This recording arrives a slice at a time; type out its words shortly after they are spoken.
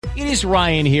It is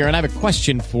Ryan here, and I have a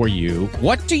question for you.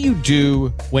 What do you do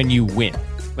when you win?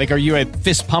 Like, are you a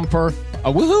fist pumper,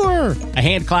 a woohooer, a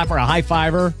hand clapper, a high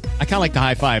fiver? I kind of like the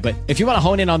high five, but if you want to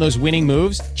hone in on those winning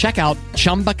moves, check out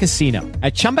Chumba Casino.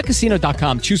 At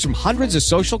ChumbaCasino.com, choose from hundreds of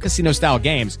social casino-style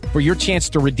games for your chance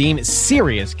to redeem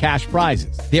serious cash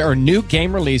prizes. There are new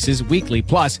game releases weekly,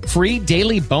 plus free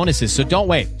daily bonuses. So don't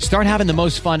wait. Start having the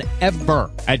most fun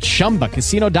ever at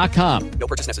ChumbaCasino.com. No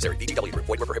purchase necessary. VGW. Void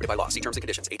where prohibited by law. See terms and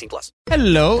conditions. 18+.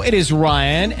 Hello, it is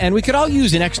Ryan, and we could all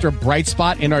use an extra bright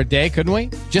spot in our day, couldn't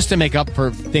we? Just to make up for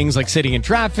things like sitting in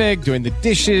traffic, doing the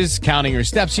dishes, counting your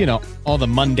steps, you know, all the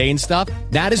mundane stuff.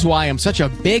 That is why I'm such a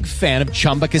big fan of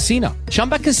Chumba Casino.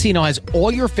 Chumba Casino has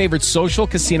all your favorite social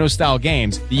casino-style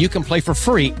games that you can play for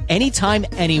free anytime,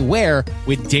 anywhere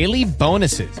with daily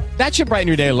bonuses. That should brighten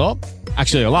your day a little.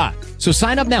 Actually, a lot. So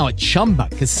sign up now at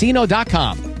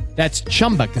ChumbaCasino.com. That's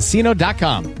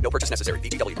ChumbaCasino.com. No purchase necessary.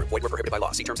 VGW. Void where prohibited by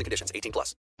law. See terms and conditions.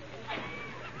 18+.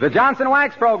 The Johnson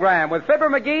Wax Program with Fibber,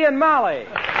 McGee, and Molly.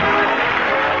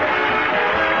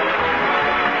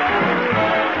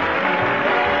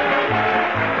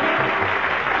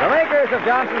 The makers of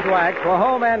Johnson's Wax for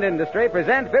home and industry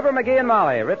present Fibber, McGee, and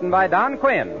Molly, written by Don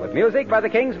Quinn, with music by the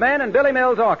King's Men and Billy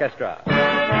Mills Orchestra.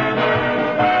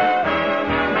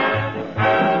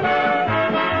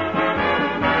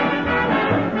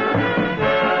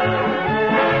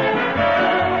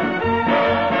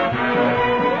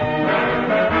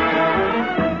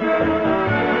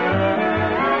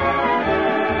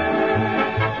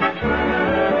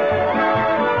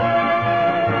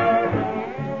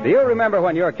 Do you remember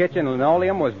when your kitchen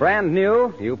linoleum was brand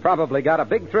new? You probably got a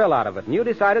big thrill out of it, and you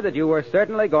decided that you were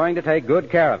certainly going to take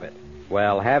good care of it.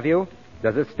 Well, have you?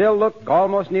 Does it still look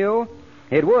almost new?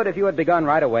 It would if you had begun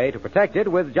right away to protect it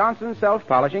with Johnson's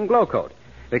Self-Polishing Glow Coat.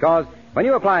 Because when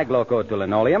you apply Glow Coat to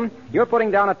linoleum, you're putting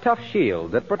down a tough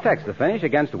shield that protects the finish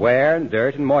against wear and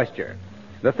dirt and moisture.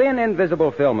 The thin,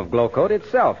 invisible film of Glow Coat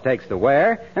itself takes the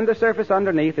wear, and the surface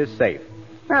underneath is safe.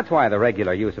 That's why the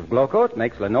regular use of Glow Coat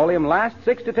makes linoleum last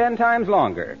 6 to 10 times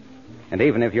longer. And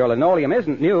even if your linoleum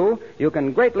isn't new, you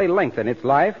can greatly lengthen its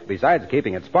life, besides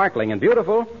keeping it sparkling and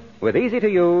beautiful, with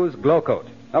easy-to-use Glow Coat.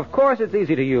 Of course it's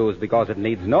easy to use because it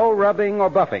needs no rubbing or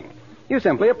buffing. You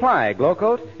simply apply Glow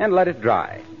Coat and let it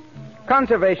dry.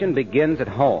 Conservation begins at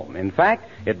home. In fact,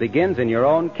 it begins in your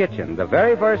own kitchen the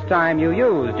very first time you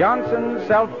use Johnson's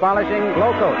Self-Polishing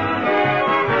Glow Coat.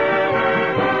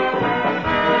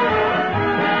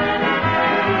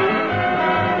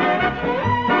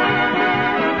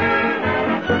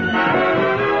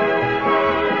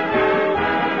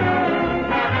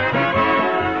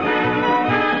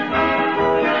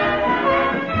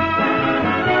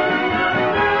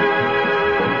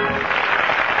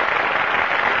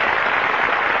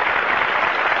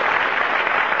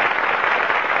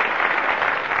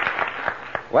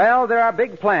 Well, there are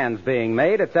big plans being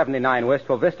made at 79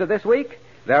 Wistful Vista this week.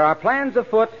 There are plans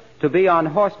afoot to be on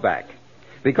horseback,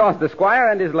 because the squire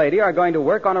and his lady are going to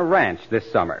work on a ranch this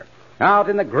summer, out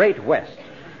in the Great West,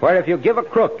 where if you give a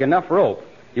crook enough rope,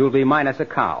 you'll be minus a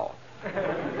cow.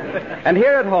 And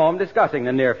here at home, discussing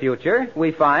the near future,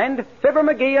 we find Fibber,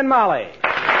 McGee, and Molly.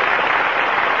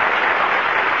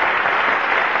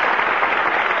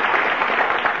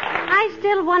 I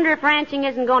still wonder if ranching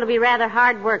isn't going to be rather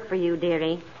hard work for you,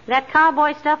 dearie. That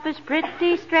cowboy stuff is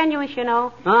pretty strenuous, you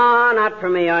know. Oh, not for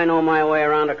me. I know my way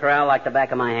around a corral like the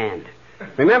back of my hand.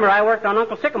 Remember, I worked on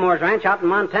Uncle Sycamore's ranch out in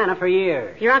Montana for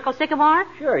years. Your Uncle Sycamore?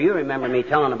 Sure, you remember me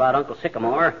telling about Uncle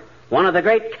Sycamore, one of the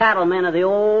great cattlemen of the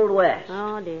Old West.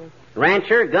 Oh, dear.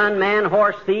 Rancher, gunman,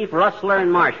 horse thief, rustler,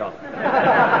 and marshal.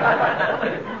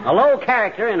 A low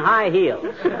character in high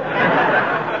heels.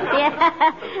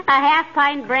 Yeah, a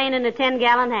half-pint brain and a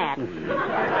 10-gallon hat.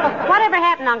 Whatever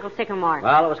happened to Uncle Sycamore?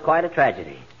 Well, it was quite a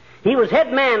tragedy. He was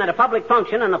head man at a public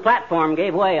function, and the platform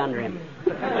gave way under him.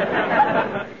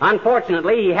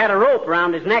 Unfortunately, he had a rope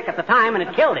around his neck at the time, and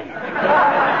it killed him.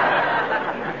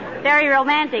 Very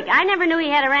romantic. I never knew he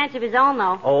had a ranch of his own,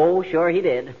 though. Oh, sure he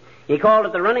did. He called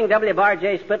it the Running W Bar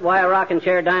J Split Wire Rocking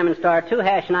Chair Diamond Star 2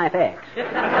 Hash Knife X.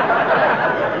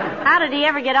 How did he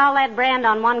ever get all that brand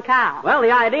on one cow? Well,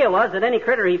 the idea was that any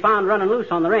critter he found running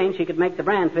loose on the range, he could make the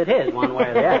brand fit his one way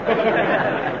or the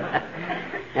other.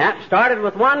 Yeah, started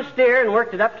with one steer and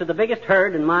worked it up to the biggest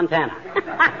herd in Montana.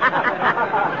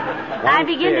 I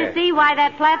begin to see why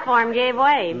that platform gave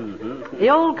way. Mm-hmm. The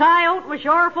old coyote was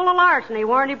sure full of larceny,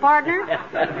 weren't he, partner?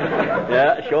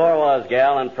 Yeah, sure was,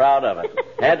 gal, and proud of it.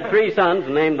 Had 3 sons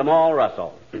and named them all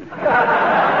Russell.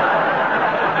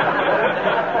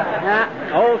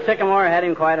 Old Sycamore had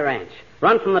him quite a ranch.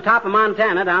 Run from the top of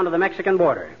Montana down to the Mexican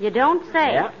border. You don't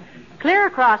say. Yeah. Clear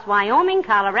across Wyoming,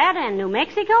 Colorado, and New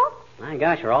Mexico? My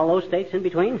gosh, are all those states in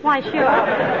between? Why, sure.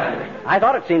 I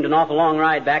thought it seemed an awful long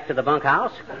ride back to the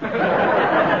bunkhouse.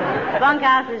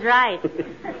 Bunkhouse is right.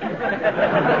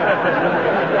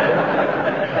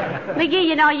 McGee,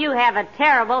 you know you have a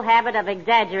terrible habit of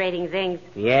exaggerating things.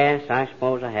 Yes, I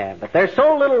suppose I have. But there's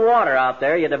so little water out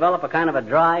there, you develop a kind of a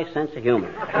dry sense of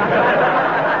humor.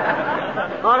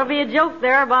 Ought to be a joke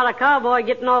there about a cowboy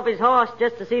getting off his horse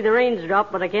just to see the rains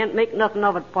drop, but I can't make nothing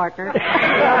of it, partner.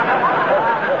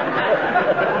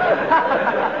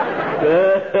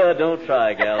 Don't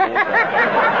try, gal. Don't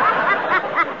try.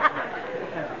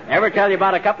 Ever tell you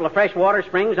about a couple of fresh water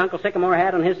springs Uncle Sycamore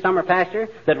had on his summer pasture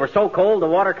that were so cold the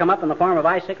water come up in the form of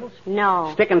icicles? No.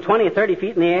 Sticking 20 or 30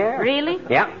 feet in the air? Really?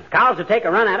 Yeah. Cows would take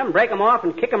a run at them, break them off,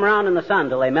 and kick them around in the sun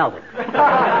till they melted.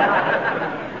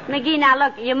 McGee, now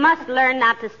look, you must learn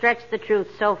not to stretch the truth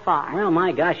so far. Well,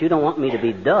 my gosh, you don't want me to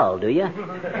be dull, do you?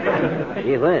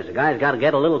 Gee whiz, the guy's got to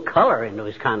get a little color into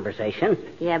his conversation.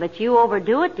 Yeah, but you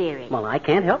overdo it, dearie. Well, I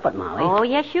can't help it, Molly. Oh,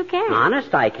 yes, you can.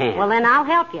 Honest, I can't. Well, then I'll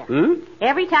help you. Hmm?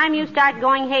 Every time you start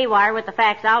going haywire with the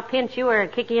facts, I'll pinch you or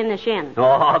kick you in the shin.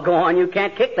 Oh, go on. You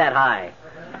can't kick that high.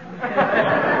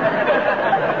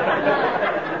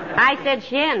 I said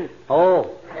shin.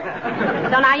 Oh.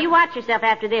 So now you watch yourself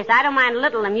after this. I don't mind a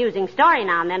little amusing story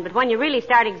now and then, but when you really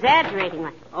start exaggerating...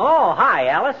 Oh, hi,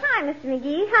 Alice. Hi, Mr.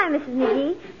 McGee. Hi, Mrs.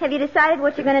 McGee. Have you decided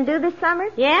what you're going to do this summer?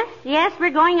 Yes,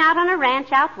 we're going out on a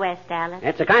ranch out west, Alice.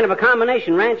 It's a kind of a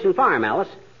combination ranch and farm, Alice.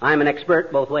 I'm an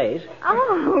expert both ways.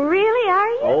 Oh, really, are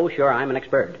you? Oh, sure, I'm an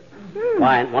expert.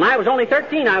 Why, when I was only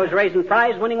 13, I was raising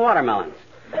prize-winning watermelons.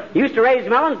 Used to raise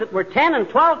melons that were 10 and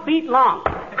 12 feet long.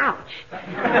 Ouch.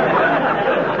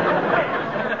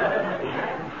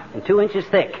 And 2 inches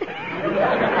thick.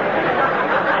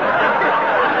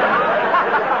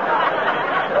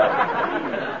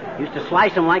 Used to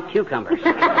slice them like cucumbers.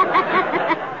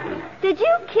 Did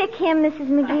you kick him, Mrs.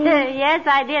 McGee? Yes,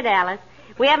 I did, Alice.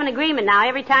 We have an agreement now.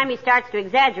 Every time he starts to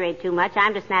exaggerate too much,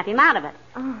 I'm to snap him out of it.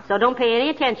 Oh. So don't pay any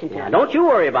attention to him. Don't you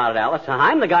worry about it, Alice.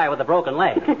 I'm the guy with the broken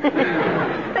leg.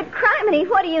 But, criminy,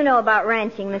 what do you know about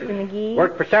ranching, Mr. McGee?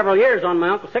 Worked for several years on my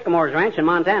Uncle Sycamore's ranch in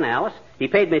Montana, Alice. He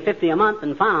paid me $50 a month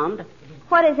and found...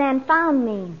 What does and found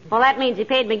mean? Well, that means he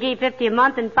paid McGee $50 a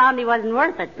month and found he wasn't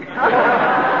worth it.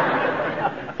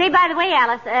 Say, by the way,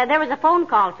 Alice, there was a phone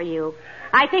call for you.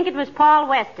 I think it was Paul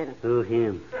Weston. Who,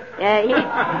 him?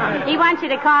 He wants you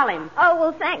to call him. Oh,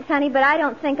 well, thanks, honey, but I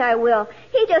don't think I will.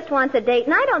 He just wants a date,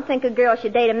 and I don't think a girl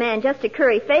should date a man just to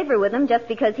curry favor with him just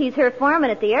because he's her foreman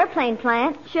at the airplane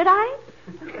plant. Should I?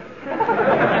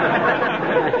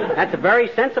 That's a very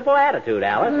sensible attitude,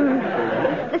 Alice.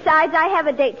 Besides, I have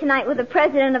a date tonight with the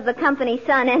president of the company's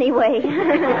son anyway.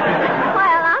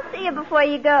 Well, I'll see you before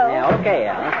you go. Yeah, okay,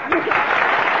 Alice.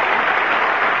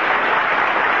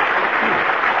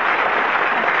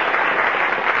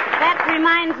 That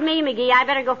reminds me, McGee, I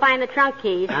better go find the trunk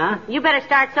keys. Huh? You better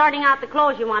start sorting out the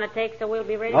clothes you want to take so we'll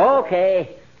be ready.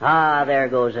 Okay. Ah, there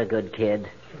goes a good kid.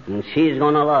 And she's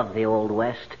going to love the Old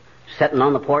West. Sitting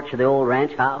on the porch of the old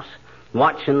ranch house,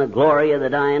 watching the glory of the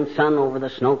dying sun over the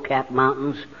snow-capped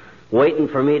mountains, waiting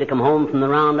for me to come home from the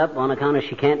roundup on account of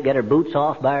she can't get her boots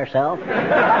off by herself.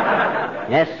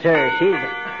 Yes, sir, she's...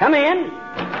 Come in.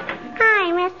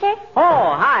 Hi, mister.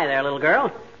 Oh, hi there, little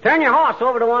girl. Turn your horse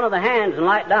over to one of the hands and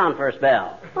light down for a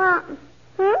spell. Well,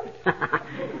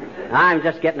 I'm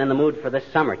just getting in the mood for this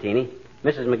summer, Teeny.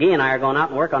 Mrs. McGee and I are going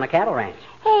out and work on a cattle ranch.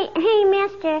 Hey,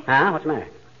 mister. Huh? What's the matter?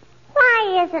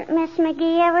 Why isn't Miss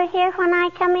McGee ever here when I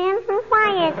come in?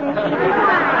 Why isn't she?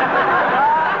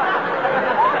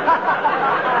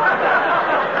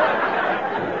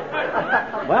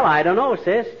 Why? Well, I don't know,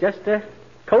 sis. Just a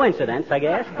coincidence, I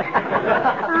guess.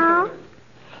 Oh?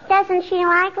 Doesn't she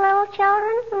like little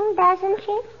children? Doesn't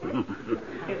she?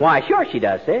 Why, sure she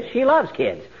does, sis. She loves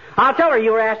kids. I'll tell her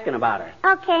you were asking about her.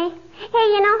 Okay. Hey,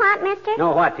 you know what, mister?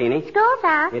 No, what, Teeny? School's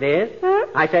out. It is?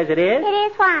 Hmm? I says it is?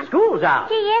 It is what? School's out.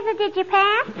 Gee, is it? Did you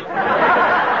pass?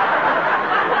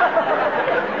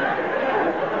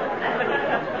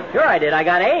 Sure I did. I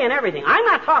got A in everything. I'm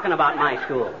not talking about my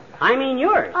school. I mean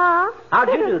yours. Oh. How'd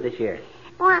you do this year?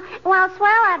 Well, swell,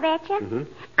 I betcha. Mm-hmm.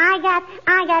 I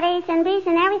got A's and B's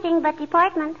in everything but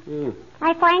deportment.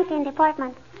 I flanked in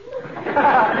deportment.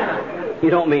 You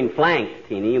don't mean flanked,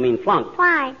 Teeny. You mean flunked.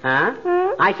 Why? Huh?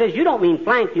 I says you don't mean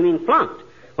flanked, you mean flunked.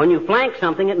 When you flank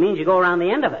something, it means you go around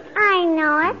the end of it. I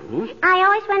know it. I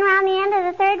always went around the end of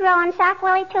the third row and sock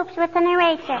Willie Toops with an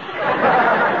eraser.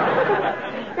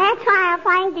 That's why I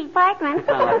flanked deportment.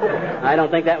 I don't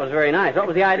think that was very nice. What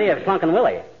was the idea of flunking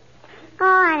Willie? Oh,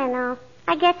 I don't know.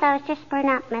 I guess I was just burned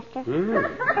up, mister. Just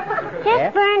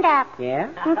Yeah? burned up. Yeah?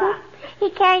 Mm-hmm. He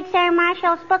carried Sarah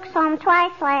Marshall's books home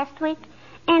twice last week,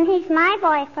 and he's my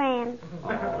boyfriend.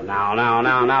 Oh,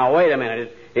 now, wait a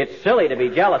minute. It's silly to be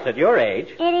jealous at your age.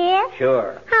 It is?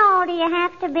 Sure. How old do you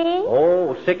have to be?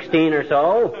 Oh, 16 or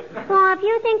so. Well, if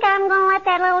you think I'm going to let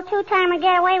that little two-timer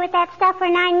get away with that stuff for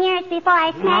 9 years before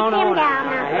I smack him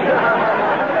down...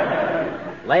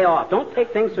 Lay off. Don't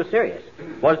take things so serious.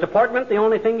 Was deportment the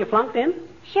only thing you flunked in?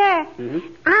 Sure. Mm-hmm.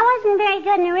 I wasn't very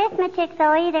good in arithmetic,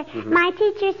 though, either. Mm-hmm. My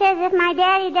teacher says if my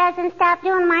daddy doesn't stop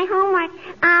doing my homework,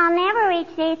 I'll never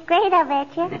reach the 8th grade, I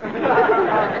bet you.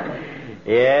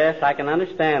 Yes, I can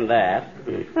understand that.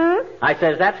 I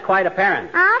says that's quite apparent.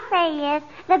 I'll say yes.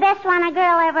 The best one a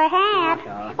girl ever had.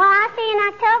 Sure. Well, I'll see you in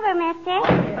October, mister.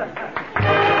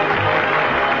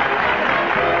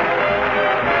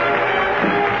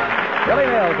 Billy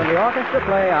Mills and the orchestra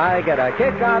play I Get a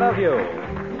Kick Out of You.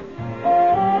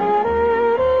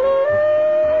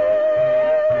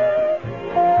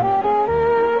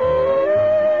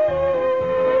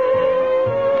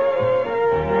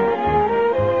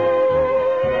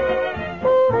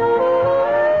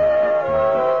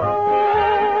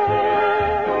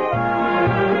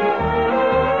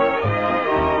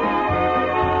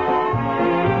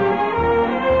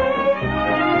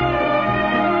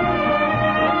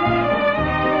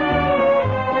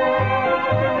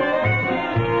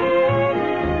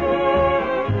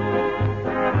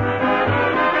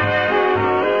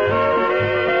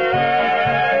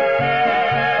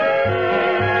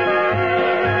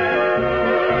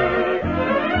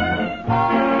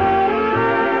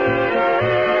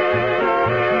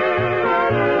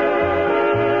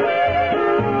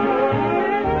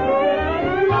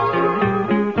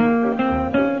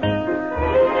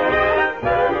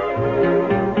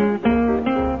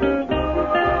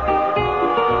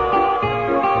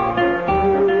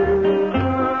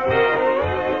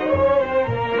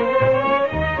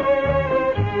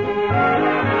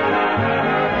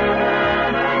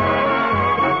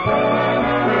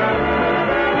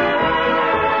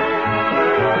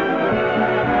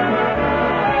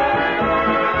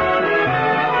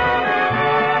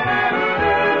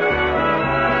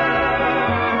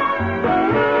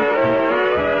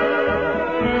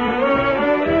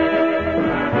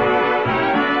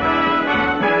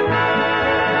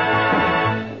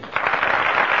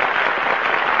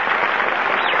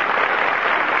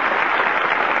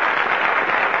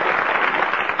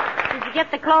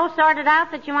 Clothes sorted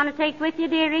out that you want to take with you,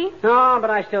 dearie? No, but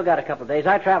I still got a couple of days.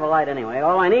 I travel light anyway.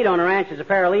 All I need on the ranch is a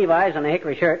pair of Levi's and a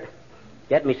hickory shirt.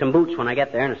 Get me some boots when I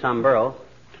get there and a sombrero.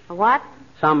 A what?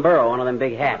 Sombrero, one of them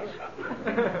big hats.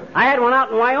 I had one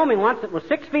out in Wyoming once that was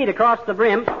 6 feet across the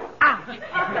brim. Ouch!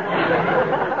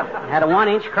 Had a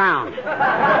 1-inch crown.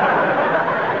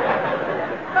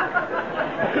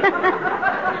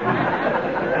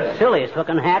 Silliest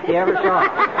looking hat you ever saw.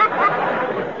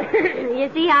 You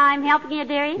see how I'm helping you,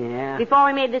 dearie? Yeah. Before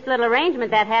we made this little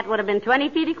arrangement, that hat would have been 20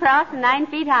 feet across and 9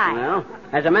 feet high. Well,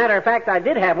 as a matter of fact, I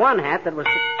did have one hat that was...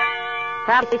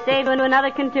 Probably saved you another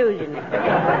contusion.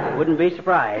 Wouldn't be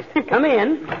surprised. Come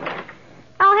in.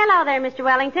 Oh, hello there, Mr.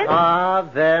 Wellington. Ah,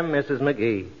 there, Mrs.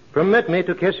 McGee. Permit me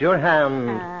to kiss your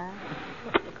hand.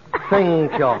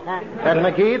 Thank you. And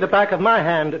McGee, the back of my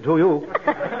hand to you.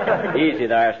 Easy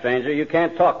there, stranger. You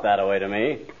can't talk that away to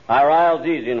me. I riles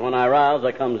easy, and when I riles,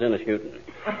 I comes in a-shooting.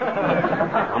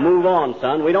 Now move on,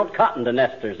 son. We don't cotton to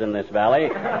nesters in this valley.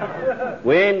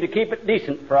 We aim to keep it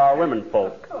decent for our women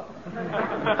folk.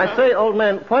 I say, old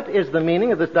man, what is the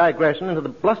meaning of this digression into the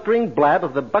blustering blab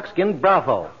of the buckskin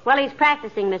bravo? Well, he's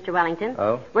practicing, Mr. Wellington.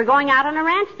 Oh? We're going out on a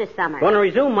ranch this summer. Going to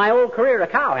resume my old career of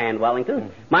cowhand,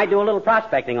 Wellington. Might do a little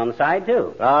prospecting on the side,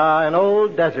 too. Ah, an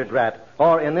old desert rat.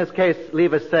 Or, in this case,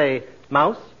 leave us say,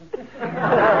 mouse.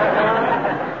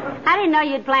 I didn't know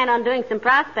you'd plan on doing some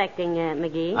prospecting,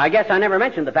 McGee. I guess I never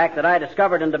mentioned the fact that I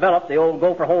discovered and developed the old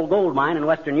Gopher Hole gold mine in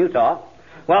western Utah.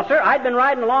 Well, sir, I'd been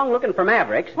riding along looking for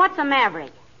mavericks. What's a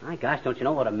maverick? My gosh, don't you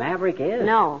know what a maverick is?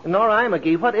 No. Nor I,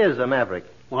 McGee. What is a maverick?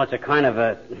 Well, it's a kind of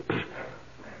a...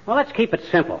 Well, let's keep it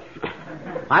simple.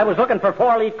 I was looking for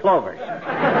 4-leaf clovers.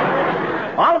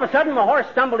 All of a sudden, the horse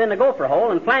stumbled in the gopher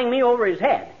hole and flanged me over his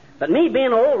head. But me being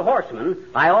an old horseman,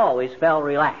 I always felt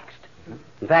relaxed.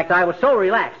 In fact, I was so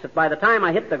relaxed that by the time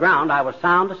I hit the ground, I was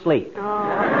sound asleep. Oh.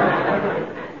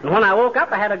 And when I woke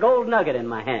up, I had a gold nugget in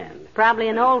my hand. Probably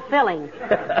an old filling.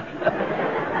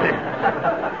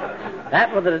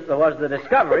 That was the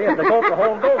discovery of the Gopher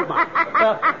Hole gold mine.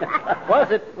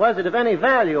 Was it of any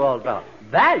value, old fellow?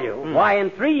 Value? Why, in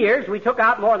 3 years, we took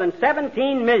out more than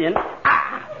 17 million...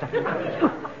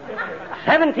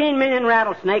 17 million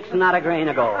rattlesnakes and not a grain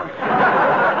of gold.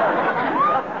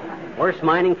 Worst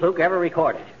mining fluke ever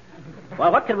recorded.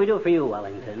 Well, what can we do for you,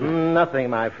 Wellington? Nothing,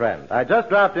 my friend. I just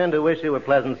dropped in to wish you a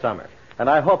pleasant summer. And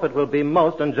I hope it will be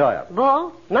most enjoyable.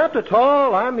 Bull? Not at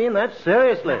all. I mean that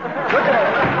seriously. Good day.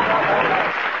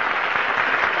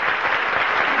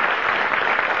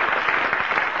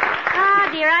 Oh,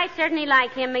 dear, I certainly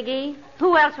like him, McGee.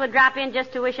 Who else would drop in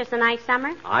just to wish us a nice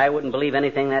summer? I wouldn't believe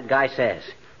anything that guy says.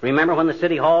 Remember when the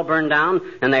city hall burned down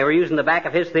and they were using the back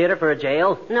of his theater for a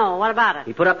jail? No, what about it?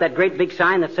 He put up that great big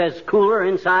sign that says cooler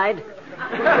inside.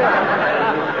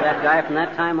 That guy from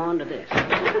that time on to this.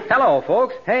 Hello,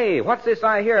 folks. Hey, what's this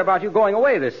I hear about you going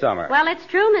away this summer? Well, it's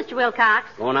true, Mr. Wilcox.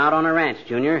 Going out on a ranch,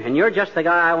 Junior, and you're just the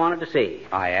guy I wanted to see.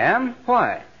 I am?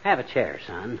 Why? Have a chair,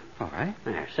 son. All right.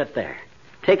 There, sit there.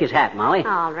 Take his hat, Molly.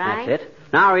 All right. That's it.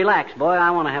 Now relax, boy. I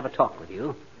want to have a talk with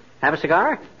you. Have a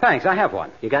cigar? Thanks, I have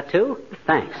one. You got two?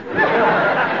 Thanks.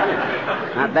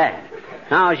 Not bad.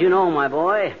 Now, as you know, my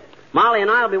boy, Molly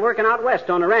and I will be working out west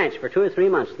on a ranch for 2 or 3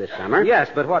 months this summer. Yes,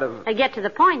 but what if... Get to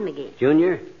the point, McGee.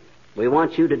 Junior, we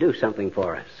want you to do something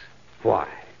for us. Why?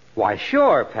 Why,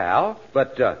 sure, pal.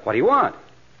 But what do you want?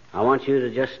 I want you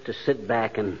to just to sit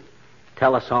back and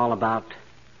tell us all about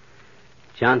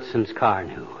Johnson's car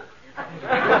new.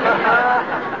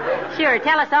 Sure,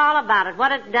 tell us all about it,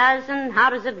 what it does and how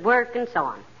does it work and so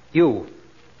on. You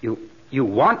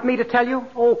want me to tell you?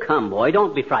 Oh, come, boy,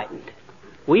 don't be frightened.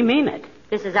 We mean it.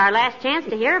 This is our last chance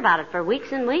to hear about it for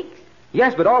weeks and weeks.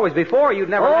 Yes, but always before you'd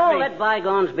never let me... let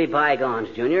bygones be bygones,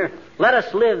 Junior. Let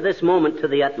us live this moment to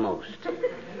the utmost.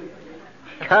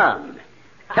 Come.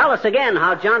 Tell us again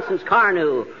how Johnson's car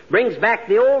new brings back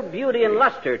the old beauty and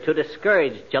luster to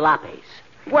discourage jalopies.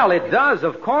 Well, it does,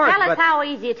 of course, Tell us how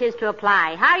easy it is to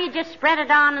apply. How you just spread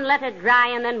it on and let it dry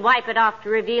and then wipe it off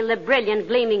to reveal the brilliant,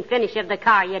 gleaming finish of the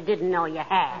car you didn't know you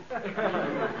had.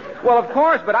 Well, of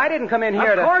course, but I didn't come in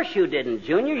here to... Of course you didn't,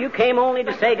 Junior. You came only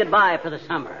to say goodbye for the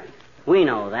summer. We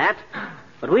know that.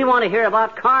 But we want to hear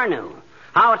about car new.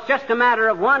 How it's just a matter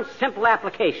of one simple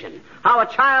application. How a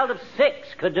child of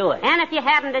 6 could do it. And if you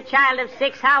haven't a child of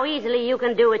 6, how easily you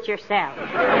can do it yourself.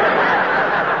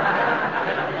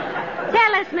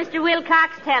 Tell us, Mr.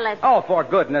 Wilcox, tell us. Oh, for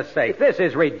goodness sake, this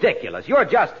is ridiculous. You're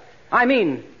just...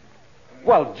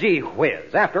 well, gee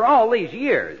whiz, after all these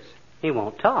years. He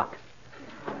won't talk.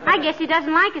 I guess he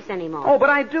doesn't like us anymore. Oh, but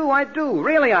I do.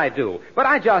 Really, I do. But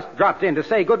I just dropped in to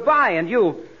say goodbye, and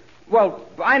you... Well,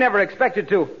 I never expected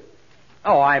to...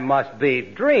 Oh, I must be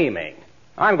dreaming.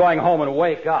 I'm going home and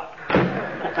wake up.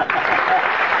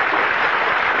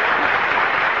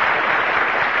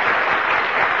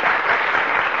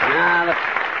 Now, the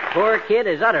poor kid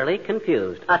is utterly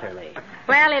confused. Utterly.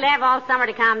 Well, he'll have all summer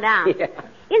to calm down. Yeah.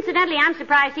 Incidentally, I'm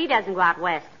surprised he doesn't go out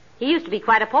west. He used to be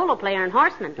quite a polo player and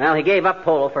horseman. Well, he gave up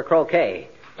polo for croquet.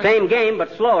 Same game,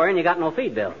 but slower, and you got no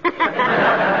feed bill.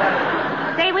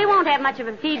 Say, we won't have much of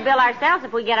a feed bill ourselves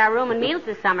if we get our room and meals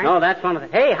this summer. Oh, that's one of the...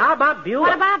 Hey, how about Beulah?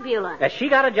 What about Beulah? Has she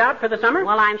got a job for the summer?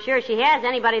 Well, I'm sure she has.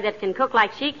 Anybody that can cook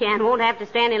like she can won't have to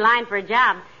stand in line for a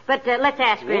job. But let's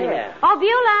ask her anyway. Yeah. Oh,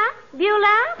 Beulah?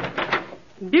 Beulah?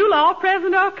 Beulah, all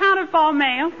present or accounted for,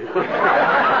 ma'am.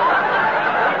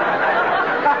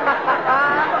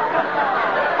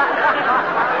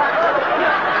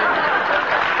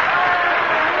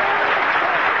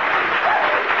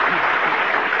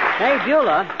 Hey,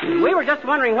 Beulah, we were just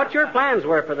wondering what your plans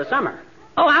were for the summer.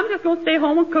 Oh, I'm just going to stay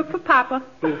home and cook for Papa.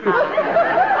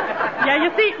 Yeah,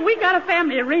 you see, we got a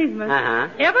family arrangement. Uh-huh.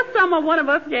 Every summer, one of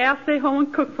us gals stay home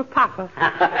and cook for Papa.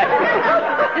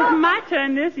 It's my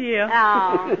turn this year.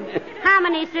 Oh. How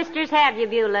many sisters have you,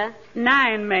 Beulah?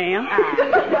 9, ma'am.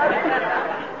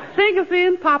 Think of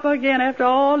seeing Papa again after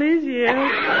all these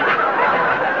years.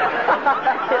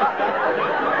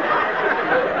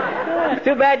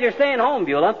 Too bad you're staying home,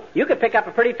 Beulah. You could pick up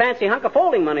a pretty fancy hunk of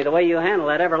folding money the way you handle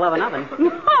that ever-loving oven.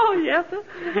 Oh, yes, sir.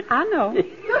 I know.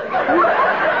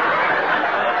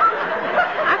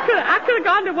 I could have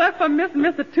gone to work for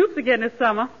Mr. Toops again this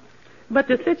summer, but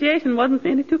the situation wasn't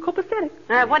any too copacetic.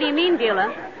 What do you mean,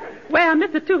 Beulah? Well,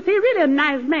 Mr. Toops, he's really a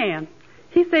nice man.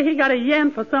 He said he got a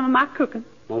yen for some of my cooking.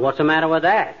 Well, what's the matter with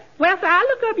that? Well, sir, I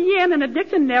look up yen in the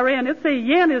dictionary, and it say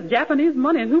yen is Japanese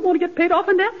money, and who want to get paid off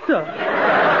in that stuff?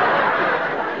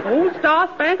 Old Star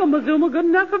Spangle Mazuma good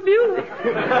enough for Beulah.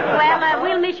 Well,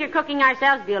 we'll miss your cooking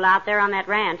ourselves, Beulah, out there on that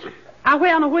ranch.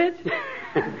 Where on a which?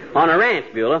 On a ranch,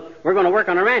 Beulah. We're going to work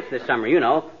on a ranch this summer, you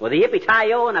know, with a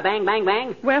yippee-tie-yo and a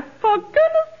bang-bang-bang. Well, for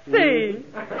goodness sake.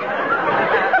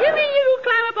 You mean you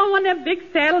climb up on one of them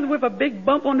big saddles with a big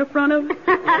bump on the front of it?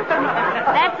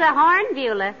 That's a horn,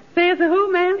 Beulah. Say it's a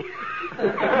who, ma'am?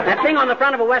 That thing on the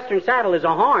front of a Western saddle is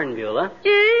a horn, Beulah.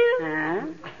 Yeah.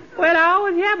 Well, I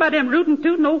always hear about them rootin'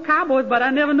 tootin' old cowboys, but I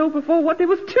never knew before what they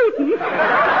was tootin'.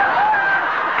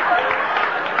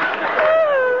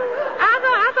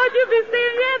 I thought you'd be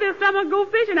staying here this summer go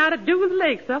fishing out at Dewey's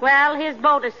Lake, sir. Well, his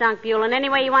boat is sunk, Beulah, and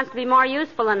anyway, he wants to be more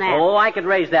useful than that. Oh, I could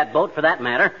raise that boat for that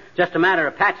matter. Just a matter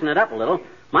of patching it up a little.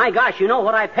 My gosh, you know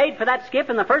what I paid for that skiff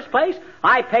in the first place?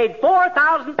 I paid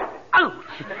 $4,000... Ouch!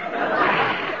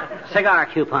 Cigar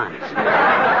coupons.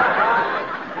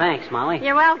 Thanks, Molly.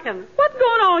 You're welcome. What's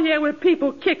going on here with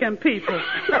people kicking people?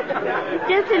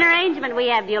 Just an arrangement we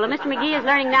have, Beulah. Mr. McGee is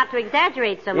learning not to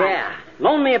exaggerate so much. Yeah.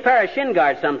 Loan me a pair of shin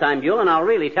guards sometime, Beulah, and I'll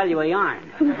really tell you a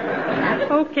yarn.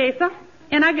 Okay, sir.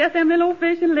 And I guess them little old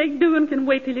fish in Lake Dewin can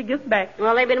wait till he gets back.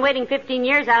 Well, they've been waiting 15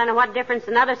 years. I don't know what difference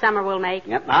another summer will make.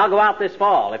 Yep, I'll go out this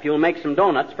fall if you'll make some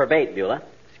donuts for bait, Beulah.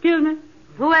 Excuse me?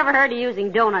 Who ever heard of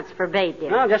using donuts for bait,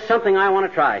 dear? Well, just something I want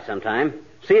to try sometime.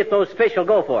 See if those fish will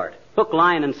go for it. Hook,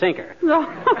 line, and sinker. Oh, listen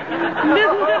to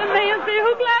the man say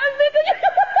hook, line, and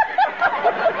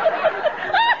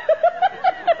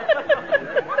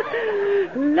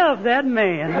sinker. Love that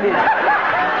man.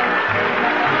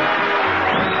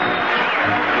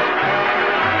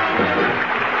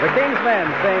 The King's Men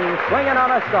sing Swinging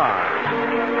on a Star.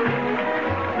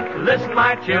 Listen,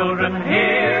 my children,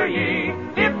 hear ye.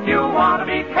 If you want to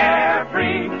be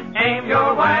carefree, aim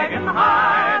your wagon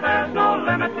high. There's no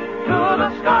limit to the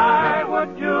sky.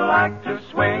 Would you like to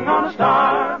swing on a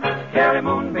star? Carry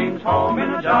moonbeams home in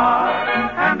a jar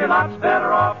and be lots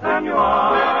better off than you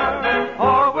are.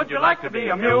 Or would you like to be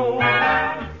a mule?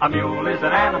 A mule is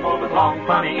an animal with long,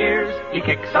 funny ears. He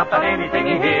kicks up at anything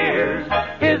he hears.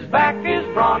 His back is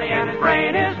brawny and his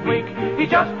brain is weak. He's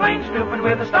just plain stupid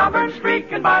with a stubborn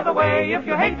streak. And by the way, if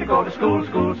you hate to go to school,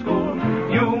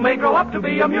 you may grow up to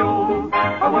be a mule.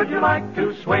 Or would you like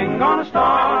to swing on a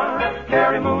star?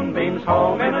 Carry moonbeams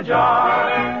home in a jar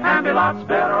and be lots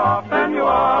better off than you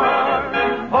are.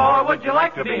 Or would you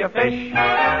like to be a fish?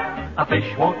 A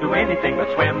fish won't do anything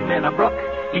but swim in a brook.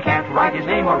 He can't write his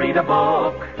name or read a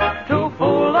book. To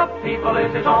fool the people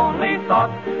is his only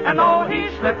thought. And though he's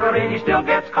slippery, he still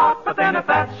gets caught. But then if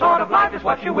that sort of life is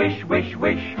what you wish,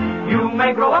 you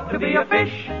may grow up to be a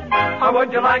fish. Or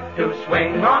would you like to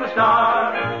swing on a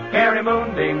star? Carry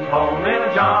moonbeams home in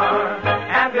a jar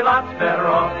and be lots better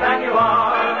off than you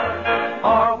are.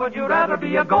 Or would you rather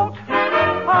be a goat?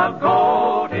 A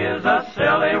goat is a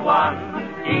silly one.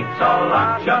 Eats a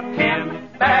lunch of tin.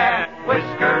 Bad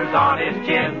whiskers on his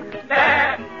chin.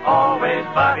 Bad, always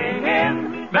butting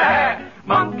in. Bad,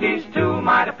 monkeys too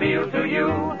might appeal to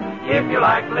you. If you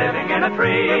like living in a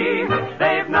tree,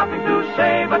 they've nothing to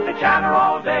say but to chatter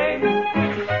all day.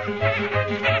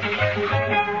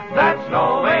 That's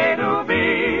no way to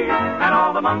be, and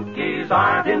all the monkeys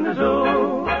aren't in the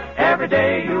zoo. Every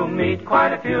day you meet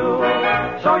quite a few,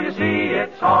 so you see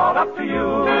it's all up to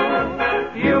you.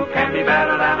 You can be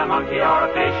better than a monkey or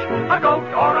a fish, a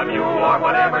goat or a mule or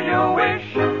whatever you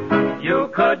wish. You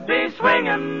could be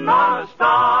swinging on a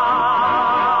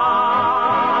star.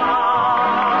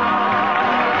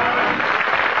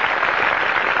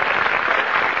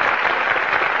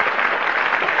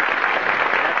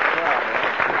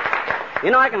 You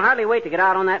know, I can hardly wait to get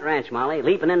out on that ranch, Molly.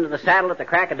 Leaping into the saddle at the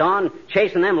crack of dawn,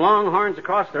 chasing them longhorns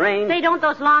across the range. Say, don't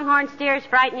those longhorn steers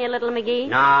frighten you, little McGee?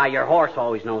 Nah, your horse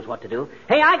always knows what to do.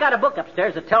 Hey, I got a book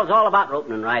upstairs that tells all about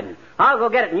roping and riding. I'll go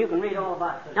get it and you can read all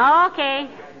about it. Okay.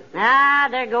 Ah,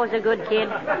 there goes a good kid.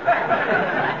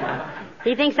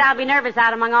 He thinks I'll be nervous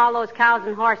out among all those cows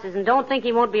and horses, and don't think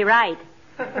he won't be right.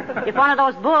 If one of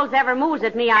those bulls ever moves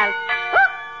at me, I'll...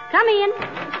 Come in.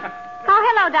 Oh,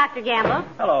 hello, Dr. Gamble.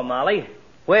 Hello, Molly.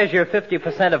 Where's your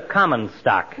 50% of common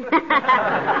stock?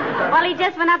 Well, he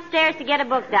just went upstairs to get a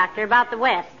book, Doctor, about the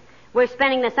West. We're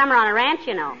spending the summer on a ranch,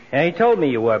 you know. Yeah, he told me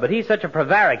you were, but he's such a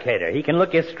prevaricator. He can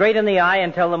look you straight in the eye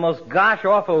and tell the most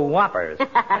gosh-awful whoppers.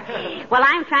 Well,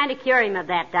 I'm trying to cure him of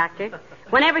that, Doctor.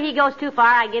 Whenever he goes too far,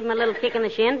 I give him a little kick in the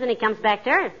shins and he comes back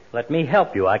to earth. Let me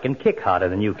help you. I can kick harder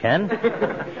than you can.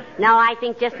 No, I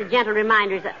think just a gentle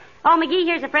reminder. Oh, McGee,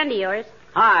 here's a friend of yours.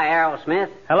 Hi, Errol Smith.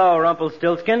 Hello,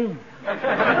 Rumpelstiltskin.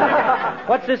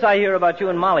 What's this I hear about you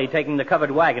and Molly taking the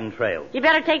covered wagon trail? You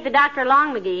better take the doctor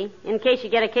along, McGee, in case you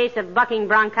get a case of bucking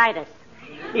bronchitis.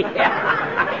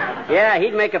 Yeah,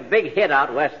 he'd make a big hit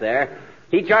out west there.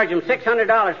 He'd charge him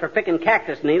 $600 for picking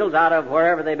cactus needles out of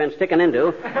wherever they've been sticking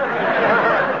into.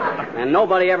 And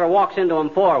nobody ever walks into them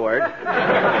forward.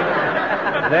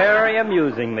 Very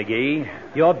amusing, McGee.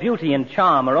 Your beauty and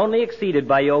charm are only exceeded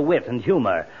by your wit and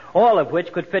humor, all of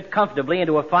which could fit comfortably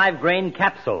into a 5-grain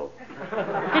capsule.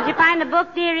 Did you find the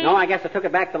book, dearie? No, I guess I took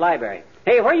it back to the library.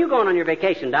 Hey, where are you going on your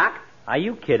vacation, Doc? Are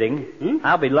you kidding?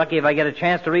 I'll be lucky if I get a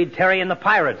chance to read Terry and the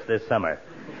Pirates this summer.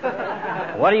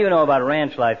 What do you know about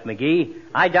ranch life, McGee?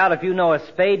 I doubt if you know a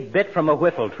spade bit from a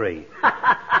whiffle tree.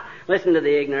 Listen to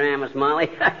the ignoramus, Molly.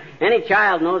 Any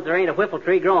child knows there ain't a whiffle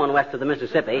tree growing west of the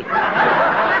Mississippi.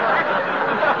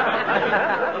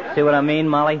 See what I mean,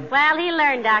 Molly? Well, he'll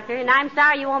learn, Doctor, and I'm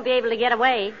sorry you won't be able to get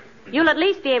away. You'll at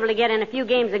least be able to get in a few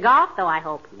games of golf, though, I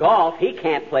hope. Golf? He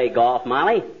can't play golf,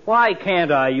 Molly. Why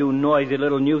can't I, you noisy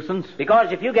little nuisance?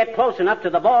 Because if you get close enough to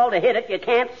the ball to hit it, you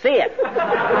can't see it.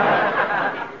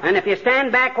 And if you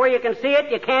stand back where you can see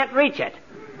it, you can't reach it.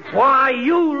 Why,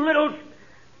 you little...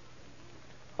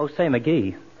 Oh, say,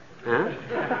 McGee.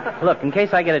 Huh? Look, in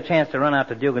case I get a chance to run out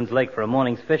to Dugan's Lake for a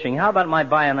morning's fishing, how about my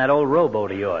buying that old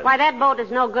rowboat of yours? Why, that boat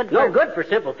is no good for... No good for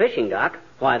simple fishing, Doc.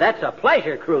 Why, that's a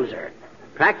pleasure cruiser.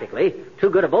 Practically, too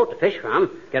good a boat to fish from.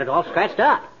 Get it all scratched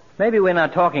up. Maybe we're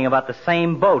not talking about the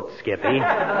same boat, Skippy.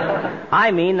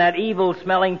 I mean that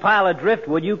evil-smelling pile of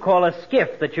driftwood you call a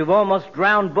skiff that you've almost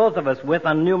drowned both of us with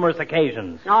on numerous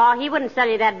occasions. Oh, he wouldn't sell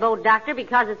you that boat, Doctor,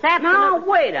 because it's absolute... Now,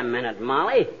 wait a minute,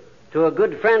 Molly. To a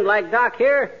good friend like Doc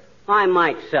here, I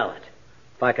might sell it.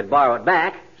 If I could borrow it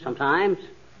back, sometimes.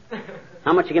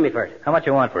 How much you give me for it? How much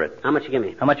you want for it? How much you give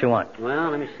me? How much you want? Well,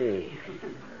 let me see.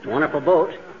 It's a wonderful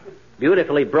boat.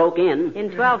 Beautifully broke in. In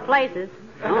 12 places.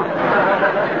 Oh.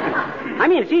 I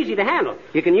mean, it's easy to handle.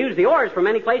 You can use the oars from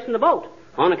any place in the boat.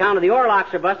 On account of the oar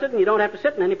locks are busted, and you don't have to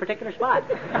sit in any particular spot.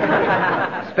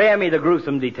 Spare me the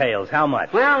gruesome details. How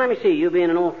much? Well, let me see. You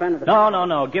being an old friend of the...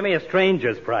 No. Give me a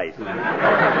stranger's price.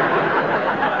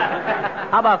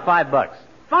 How about $5?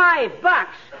 $5?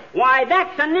 Why,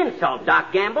 that's an insult,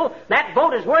 Doc Gamble. That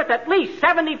boat is worth at least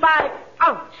 75...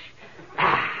 Ouch!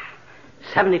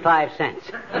 75 cents.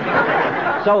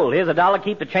 Sold. Here's $1.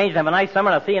 Keep the change and have a nice summer,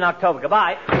 and I'll see you in October.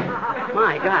 Goodbye.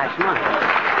 My gosh,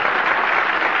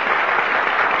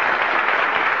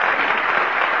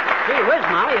 Gee whiz,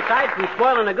 Molly, aside from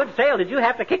spoiling a good sale, did you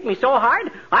have to kick me so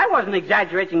hard? I wasn't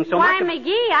exaggerating so Why, much.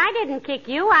 McGee, I didn't kick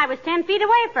you. I was 10 feet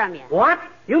away from you. What?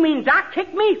 You mean Doc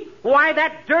kicked me? Why,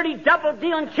 that dirty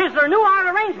double-dealing chiseler knew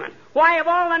our arrangement. Why, of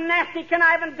all the nasty,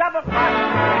 conniving double...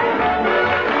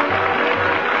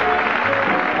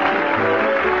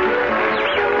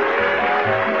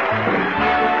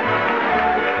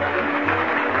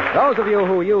 Those of you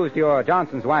who used your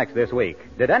Johnson's wax this week,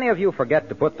 did any of you forget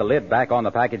to put the lid back on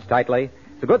the package tightly?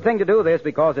 It's a good thing to do this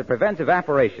because it prevents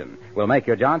evaporation. Will make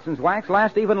your Johnson's wax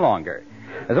last even longer.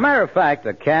 As a matter of fact,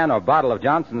 a can or bottle of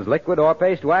Johnson's liquid or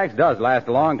paste wax does last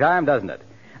a long time, doesn't it?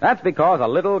 That's because a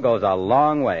little goes a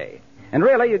long way. And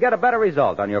really, you get a better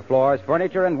result on your floors,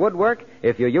 furniture, and woodwork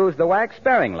if you use the wax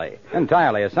sparingly,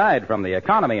 entirely aside from the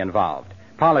economy involved.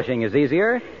 Polishing is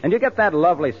easier, and you get that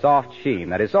lovely soft sheen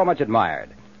that is so much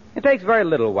admired. It takes very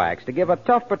little wax to give a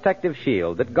tough protective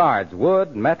shield that guards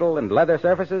wood, metal, and leather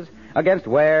surfaces against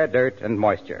wear, dirt, and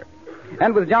moisture.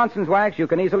 And with Johnson's wax, you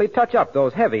can easily touch up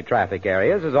those heavy traffic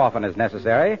areas as often as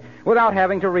necessary without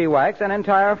having to re-wax an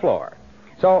entire floor.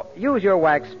 So use your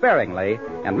wax sparingly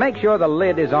and make sure the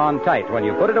lid is on tight when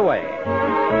you put it away.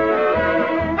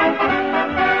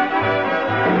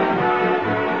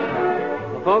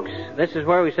 Well, folks, this is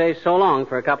where we say so long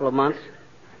for a couple of months.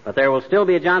 But there will still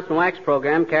be a Johnson Wax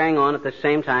program carrying on at the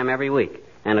same time every week.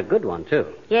 And a good one, too.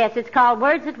 Yes, it's called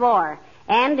Words at War.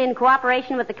 And in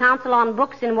cooperation with the Council on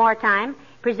Books in Wartime,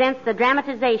 presents the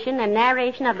dramatization and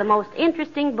narration of the most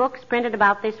interesting books printed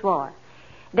about this war.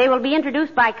 They will be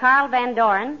introduced by Carl Van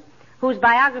Doren, whose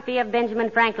biography of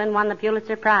Benjamin Franklin won the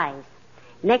Pulitzer Prize.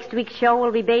 Next week's show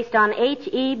will be based on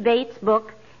H.E. Bates'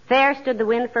 book, Fair Stood the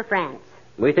Wind for France.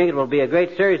 We think it will be a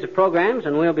great series of programs,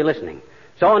 and we'll be listening.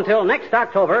 So until next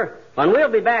October, when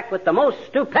we'll be back with the most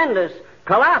stupendous,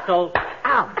 colossal...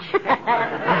 Ouch!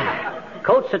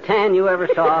 Coat Satan you ever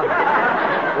saw,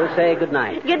 we'll say good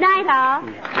night. Good night, all.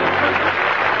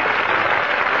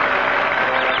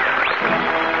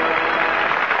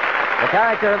 The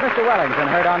character of Mr. Wellington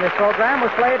heard on this program was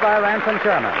played by Ransom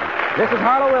Sherman. This is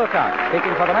Harlow Wilcox,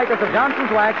 speaking for the makers of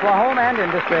Johnson's Wax for home and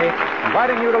industry,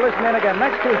 inviting you to listen in again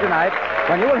next Tuesday night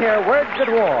when you will hear Words at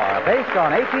War, based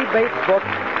on H.E. Bates' book,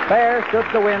 Fair Stood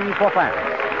the Wind for France.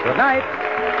 Good night.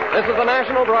 This is the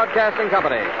National Broadcasting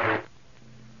Company.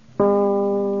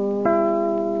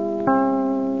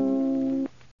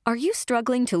 Are you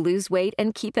struggling to lose weight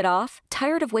and keep it off?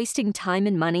 Tired of wasting time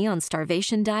and money on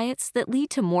starvation diets that lead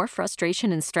to more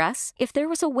frustration and stress? If there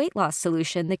was a weight loss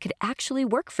solution that could actually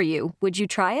work for you, would you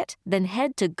try it? Then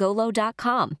head to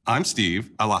Golo.com. I'm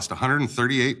Steve. I lost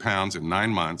 138 pounds in 9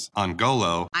 months on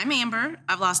Golo. I'm Amber.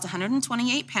 I've lost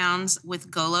 128 pounds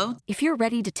with Golo. If you're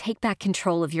ready to take back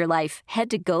control of your life, head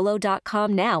to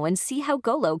Golo.com now and see how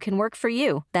Golo can work for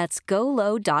you. That's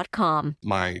Golo.com.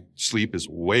 My sleep is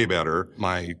way better.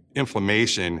 My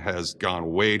inflammation has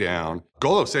gone way down.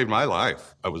 Golo saved my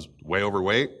life. I was way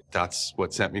overweight. That's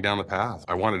what sent me down the path.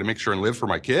 I wanted to make sure and live for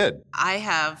my kid. I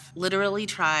have literally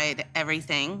tried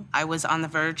everything. I was on the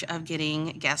verge of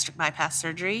getting gastric bypass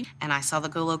surgery, and I saw the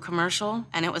Golo commercial,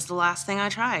 and it was the last thing I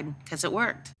tried because it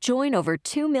worked. Join over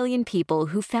 2 million people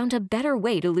who found a better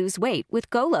way to lose weight with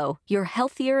Golo. Your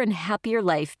healthier and happier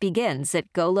life begins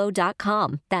at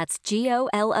Golo.com. That's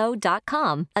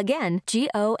Golo.com. Again,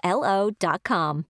 Golo.com.